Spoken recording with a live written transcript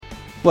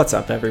What's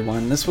up,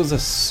 everyone? This was a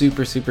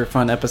super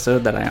fun episode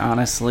that I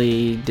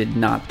honestly did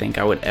not think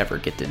I would ever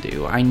get to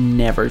do. I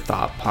never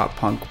thought pop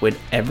punk would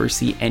ever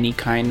see any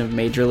kind of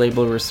major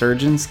label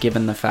resurgence,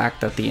 given the fact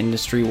that the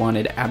industry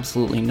wanted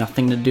absolutely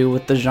nothing to do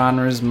with the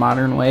genre's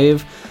modern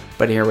wave,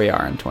 but here we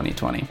are in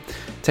 2020.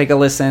 Take a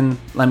listen,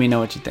 let me know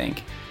what you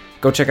think.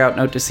 Go check out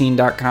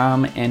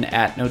NoteToScene.com and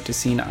at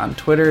NoteToScene on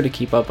Twitter to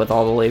keep up with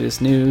all the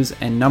latest news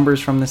and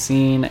numbers from the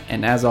scene.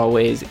 And as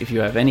always, if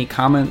you have any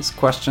comments,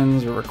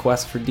 questions, or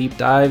requests for deep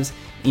dives,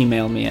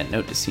 email me at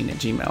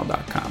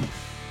NoteToScene@gmail.com.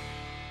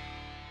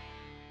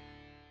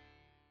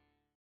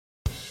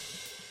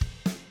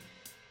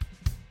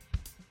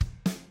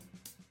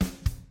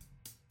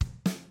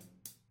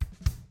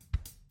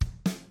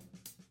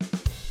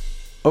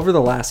 Over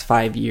the last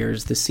 5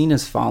 years, the scene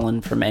has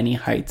fallen from any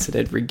heights it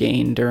had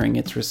regained during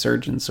its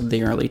resurgence of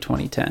the early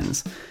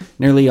 2010s.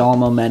 Nearly all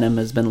momentum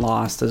has been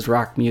lost as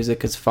rock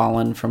music has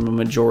fallen from a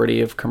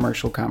majority of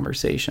commercial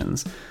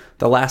conversations.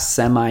 The last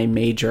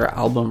semi-major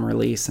album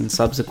release and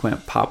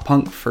subsequent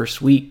pop-punk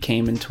first week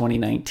came in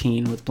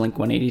 2019 with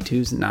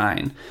Blink-182's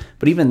 9,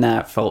 but even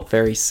that felt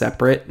very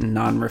separate and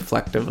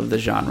non-reflective of the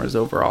genre's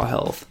overall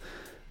health.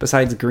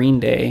 Besides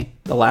Green Day,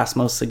 the last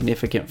most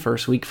significant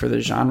first week for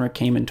the genre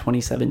came in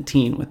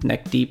 2017 with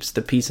Neck Deep's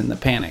The Peace and the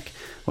Panic,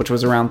 which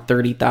was around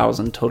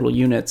 30,000 total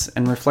units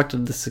and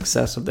reflected the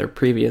success of their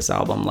previous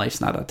album, Life's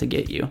Not Out to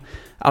Get You.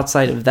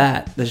 Outside of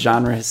that, the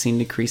genre has seen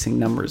decreasing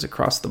numbers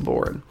across the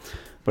board.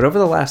 But over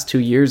the last 2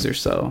 years or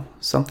so,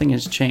 something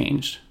has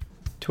changed.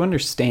 To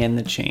understand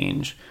the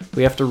change,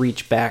 we have to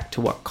reach back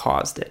to what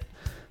caused it.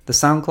 The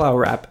SoundCloud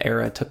rap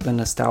era took the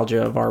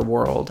nostalgia of our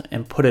world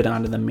and put it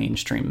onto the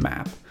mainstream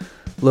map.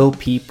 Lil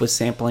Peep was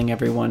sampling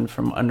everyone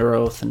from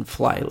Underoath and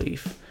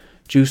Flyleaf.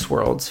 Juice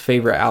WRLD's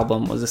favorite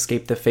album was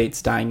Escape the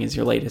Fate's Dying Is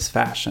Your Latest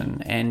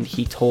Fashion, and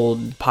he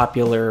told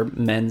popular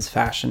men's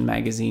fashion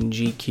magazine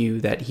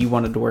GQ that he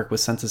wanted to work with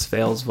Census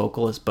Fail's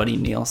vocalist Buddy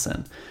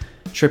Nielsen.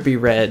 Trippie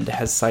Redd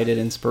has cited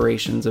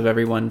inspirations of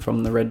everyone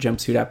from the Red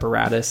Jumpsuit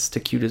Apparatus to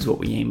Cute Is What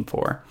We Aim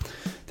For.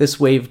 This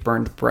wave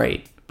burned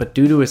bright, but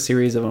due to a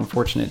series of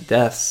unfortunate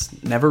deaths,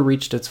 never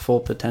reached its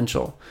full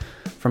potential.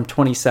 From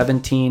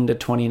 2017 to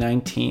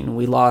 2019,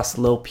 we lost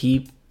Lil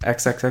Peep,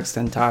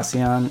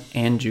 XXXTentacion,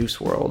 and Juice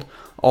WRLD,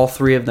 all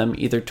three of them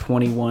either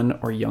 21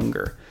 or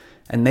younger,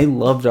 and they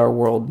loved our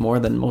world more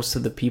than most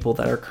of the people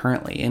that are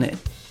currently in it.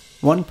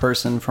 One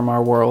person from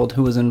our world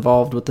who was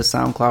involved with the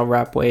SoundCloud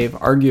rap wave,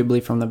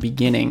 arguably from the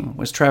beginning,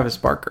 was Travis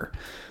Barker.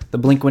 The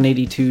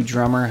Blink-182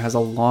 drummer has a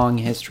long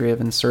history of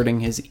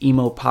inserting his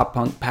emo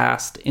pop-punk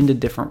past into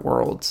different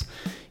worlds.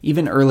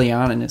 Even early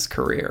on in his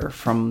career,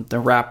 from the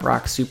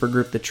rap-rock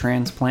supergroup The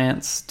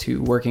Transplants,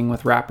 to working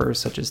with rappers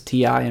such as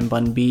T.I. and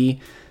Bun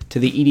B, to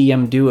the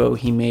EDM duo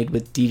he made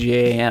with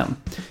DJ AM.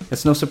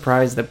 It's no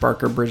surprise that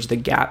Barker bridged the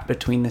gap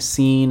between the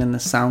scene and the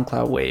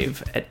SoundCloud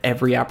wave at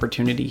every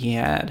opportunity he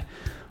had.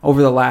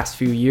 Over the last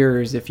few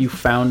years, if you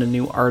found a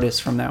new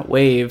artist from that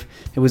wave,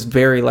 it was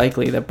very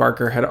likely that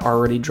Barker had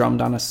already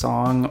drummed on a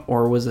song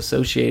or was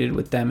associated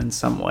with them in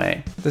some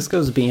way. This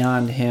goes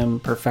beyond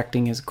him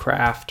perfecting his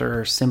craft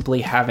or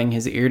simply having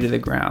his ear to the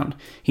ground.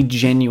 He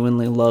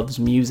genuinely loves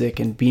music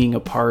and being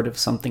a part of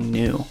something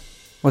new.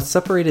 What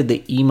separated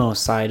the emo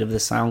side of the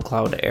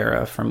SoundCloud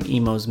era from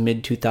emo's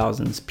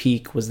mid-2000s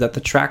peak was that the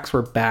tracks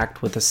were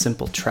backed with a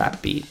simple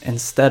trap beat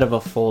instead of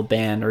a full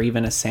band or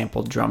even a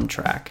sampled drum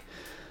track.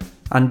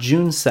 On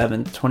June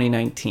 7,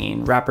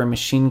 2019, rapper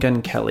Machine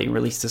Gun Kelly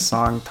released a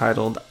song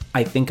titled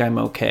I Think I'm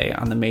Okay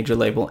on the major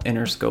label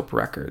Interscope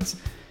Records.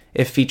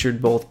 It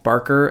featured both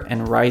Barker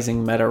and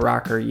rising meta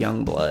rocker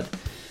Yungblud.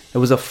 It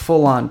was a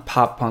full-on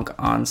pop-punk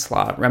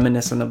onslaught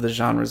reminiscent of the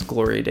genre's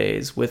glory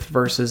days, with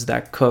verses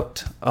that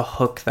cooked, a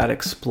hook that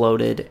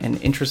exploded,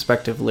 and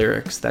introspective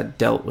lyrics that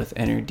dealt with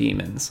inner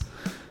demons.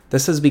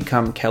 This has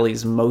become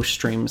Kelly's most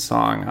streamed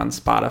song on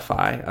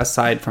Spotify,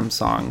 aside from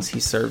songs he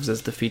serves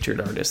as the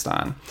featured artist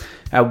on.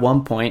 At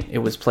one point, it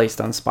was placed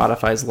on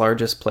Spotify's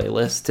largest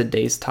playlist,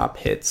 Today's Top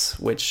Hits,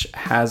 which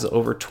has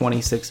over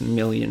 26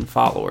 million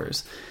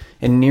followers.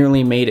 It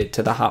nearly made it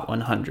to the Hot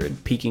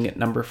 100, peaking at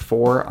number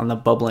 4 on the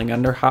Bubbling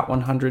Under Hot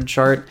 100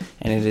 chart,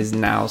 and it is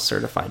now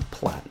certified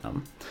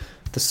platinum.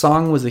 The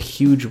song was a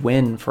huge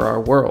win for our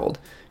world,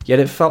 yet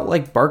it felt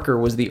like Barker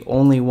was the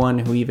only one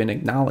who even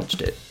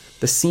acknowledged it.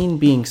 The scene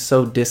being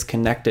so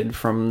disconnected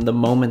from the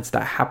moments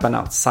that happen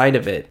outside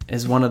of it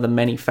is one of the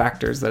many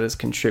factors that has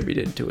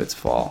contributed to its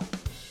fall.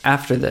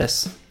 After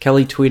this,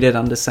 Kelly tweeted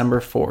on December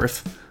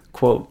 4th,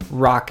 quote,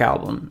 rock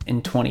album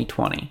in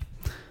 2020.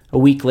 A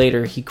week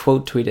later, he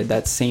quote tweeted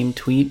that same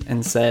tweet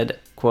and said,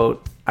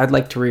 quote, I'd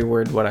like to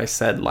reword what I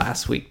said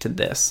last week to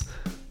this,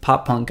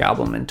 pop punk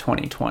album in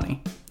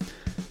 2020.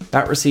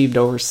 That received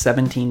over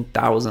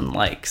 17,000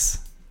 likes.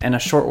 And a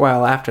short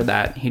while after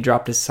that, he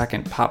dropped his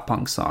second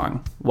pop-punk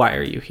song, Why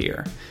Are You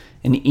Here?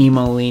 An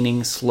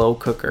emo-leaning slow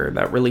cooker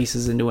that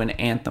releases into an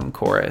anthem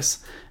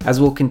chorus.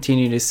 As we'll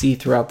continue to see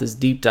throughout this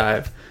deep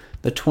dive,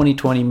 the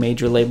 2020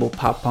 major label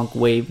pop-punk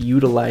wave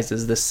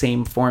utilizes the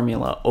same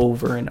formula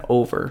over and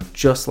over,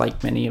 just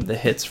like many of the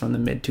hits from the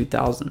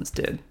mid-2000s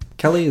did.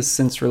 Kelly has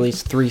since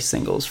released 3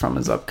 singles from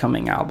his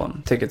upcoming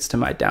album, Tickets to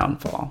My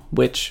Downfall,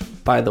 which,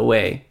 by the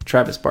way,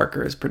 Travis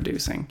Barker is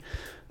producing.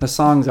 The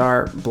songs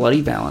are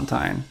Bloody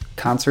Valentine,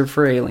 Concert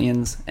for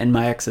Aliens, and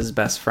My Ex's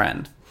Best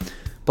Friend.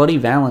 Bloody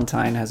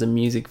Valentine has a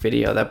music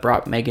video that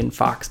brought Megan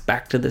Fox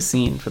back to the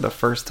scene for the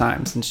first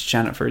time since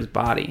Jennifer's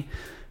Body.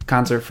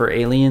 Concert for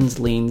Aliens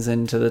leans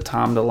into the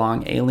Tom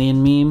DeLonge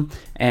alien meme,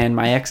 and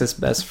My Ex's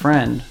Best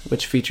Friend,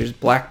 which features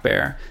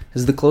blackbear,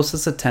 is the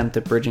closest attempt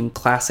at bridging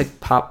classic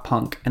pop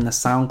punk and the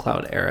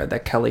SoundCloud era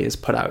that Kelly has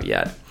put out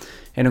yet.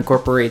 It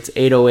incorporates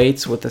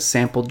 808s with a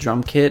sampled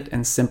drum kit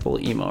and simple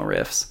emo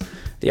riffs.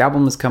 The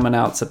album is coming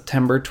out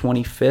September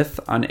 25th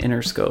on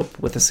Interscope,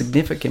 with a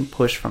significant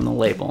push from the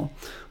label.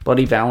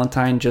 Bloody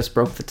Valentine just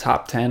broke the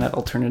top 10 at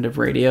alternative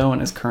radio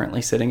and is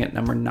currently sitting at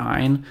number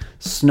 9,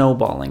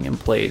 snowballing in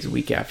plays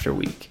week after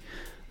week.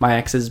 My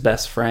Ex's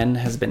Best Friend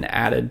has been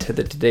added to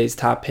the Today's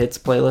Top Hits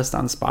playlist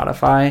on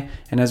Spotify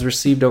and has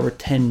received over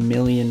 10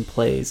 million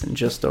plays in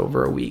just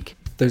over a week.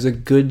 There's a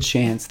good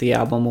chance the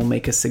album will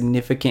make a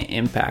significant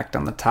impact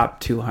on the top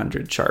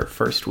 200 chart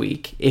first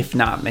week, if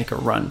not make a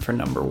run for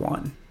number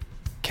 1.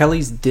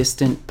 Kelly's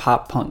distant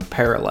pop-punk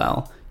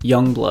parallel,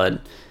 Youngblood,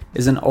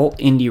 is an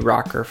alt-indie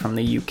rocker from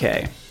the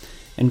UK.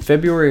 In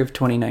February of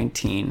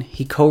 2019,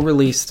 he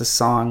co-released a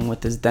song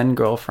with his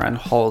then-girlfriend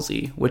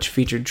Halsey, which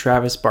featured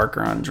Travis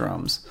Barker on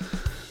drums.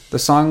 The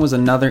song was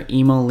another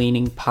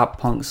emo-leaning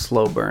pop-punk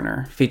slow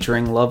burner,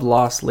 featuring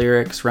love-lost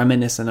lyrics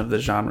reminiscent of the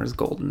genre's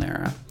golden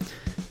era.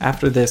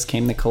 After this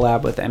came the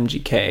collab with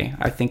MGK,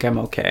 I Think I'm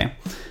Okay,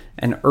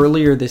 and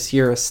earlier this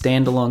year a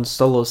standalone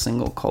solo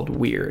single called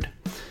Weird.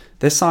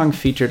 This song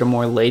featured a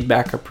more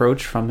laid-back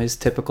approach from his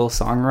typical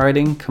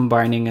songwriting,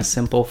 combining a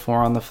simple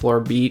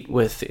 4-on-the-floor beat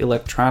with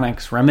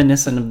electronics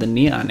reminiscent of the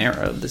neon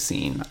era of the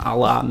scene, a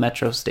la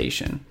Metro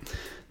Station.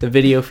 The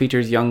video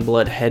features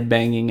Youngblood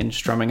headbanging and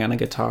strumming on a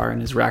guitar and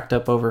has racked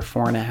up over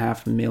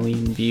 4.5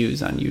 million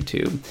views on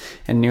YouTube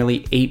and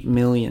nearly 8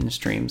 million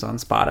streams on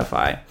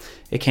Spotify.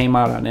 It came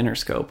out on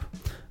Interscope.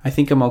 I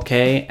Think I'm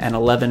Okay and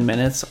 11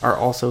 Minutes are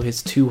also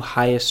his 2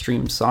 highest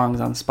streamed songs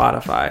on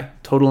Spotify,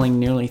 totaling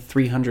nearly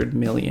 300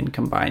 million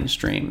combined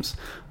streams,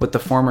 with the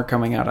former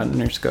coming out on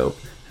Interscope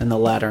and the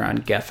latter on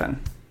Geffen.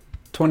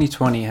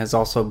 2020 has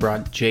also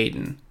brought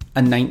Jaden,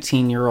 a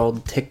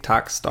 19-year-old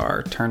TikTok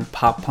star turned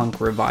pop-punk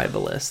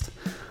revivalist.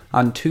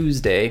 On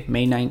Tuesday,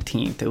 May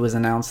 19th, it was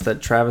announced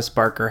that Travis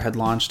Barker had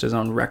launched his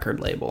own record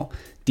label,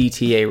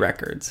 DTA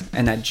Records,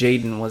 and that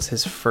Jaden was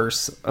his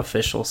first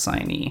official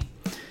signee.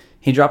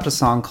 He dropped a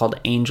song called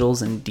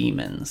Angels and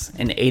Demons,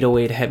 an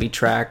 808 heavy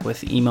track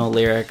with emo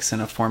lyrics and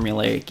a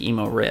formulaic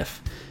emo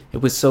riff.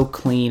 It was so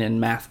clean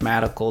and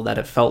mathematical that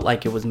it felt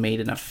like it was made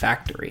in a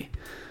factory.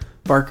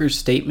 Barker's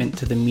statement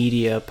to the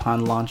media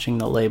upon launching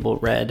the label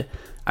read,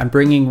 "I'm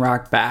bringing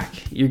rock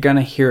back. You're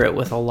gonna hear it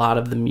with a lot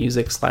of the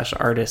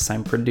music/artists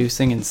I'm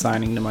producing and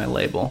signing to my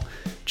label.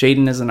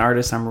 Jaden is an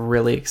artist I'm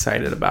really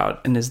excited about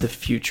and is the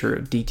future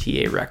of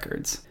DTA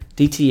Records."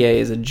 DTA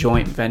is a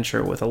joint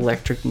venture with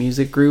Electric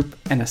Music Group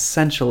and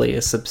essentially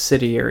a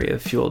subsidiary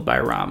of Fueled by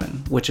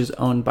Ramen, which is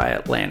owned by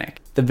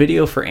Atlantic. The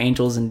video for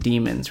Angels and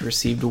Demons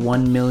received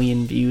 1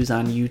 million views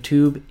on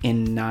YouTube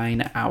in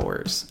 9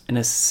 hours and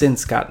has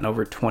since gotten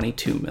over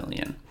 22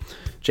 million.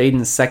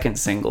 Jaden's second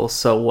single,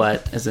 So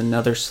What, is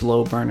another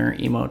slow burner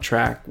emo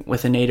track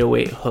with an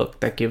 808 hook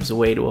that gives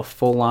way to a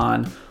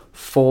full-on,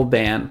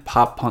 full-band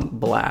pop-punk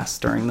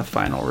blast during the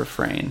final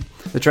refrain.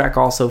 The track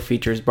also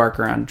features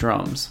Barker on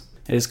drums.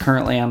 It is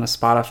currently on the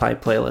Spotify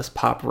playlist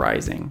Pop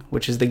Rising,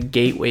 which is the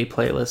gateway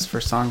playlist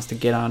for songs to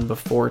get on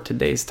before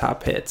today's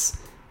top hits,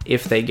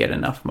 if they get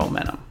enough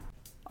momentum.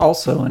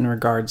 Also, in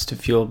regards to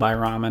Fueled by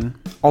Ramen,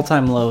 All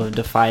Time Low have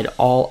defied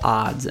all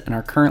odds and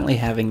are currently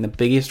having the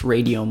biggest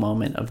radio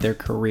moment of their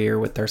career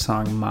with their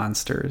song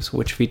Monsters,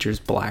 which features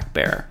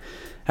blackbear.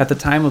 At the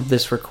time of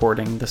this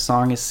recording, the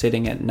song is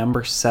sitting at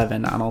number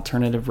 7 on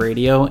alternative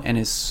radio and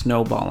is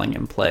snowballing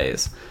in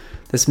plays.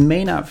 This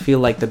may not feel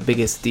like the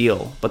biggest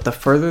deal, but the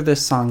further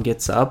this song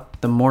gets up,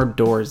 the more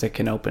doors it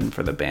can open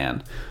for the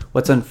band.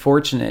 What's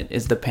unfortunate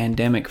is the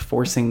pandemic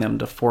forcing them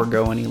to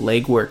forego any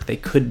legwork they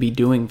could be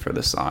doing for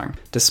the song,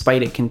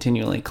 despite it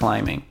continually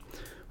climbing.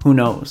 Who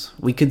knows,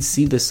 we could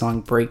see this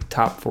song break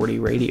top 40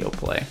 radio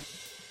play.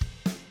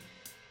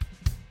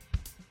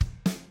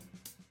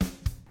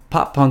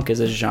 Pop punk is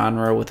a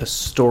genre with a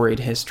storied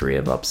history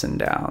of ups and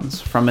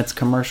downs, from its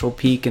commercial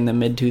peak in the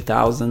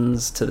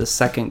mid-2000s to the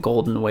second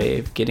golden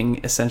wave getting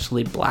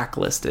essentially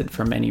blacklisted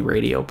from any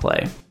radio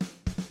play.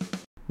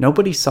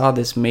 Nobody saw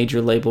this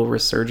major label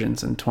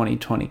resurgence in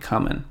 2020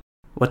 coming.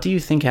 What do you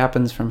think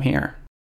happens from here?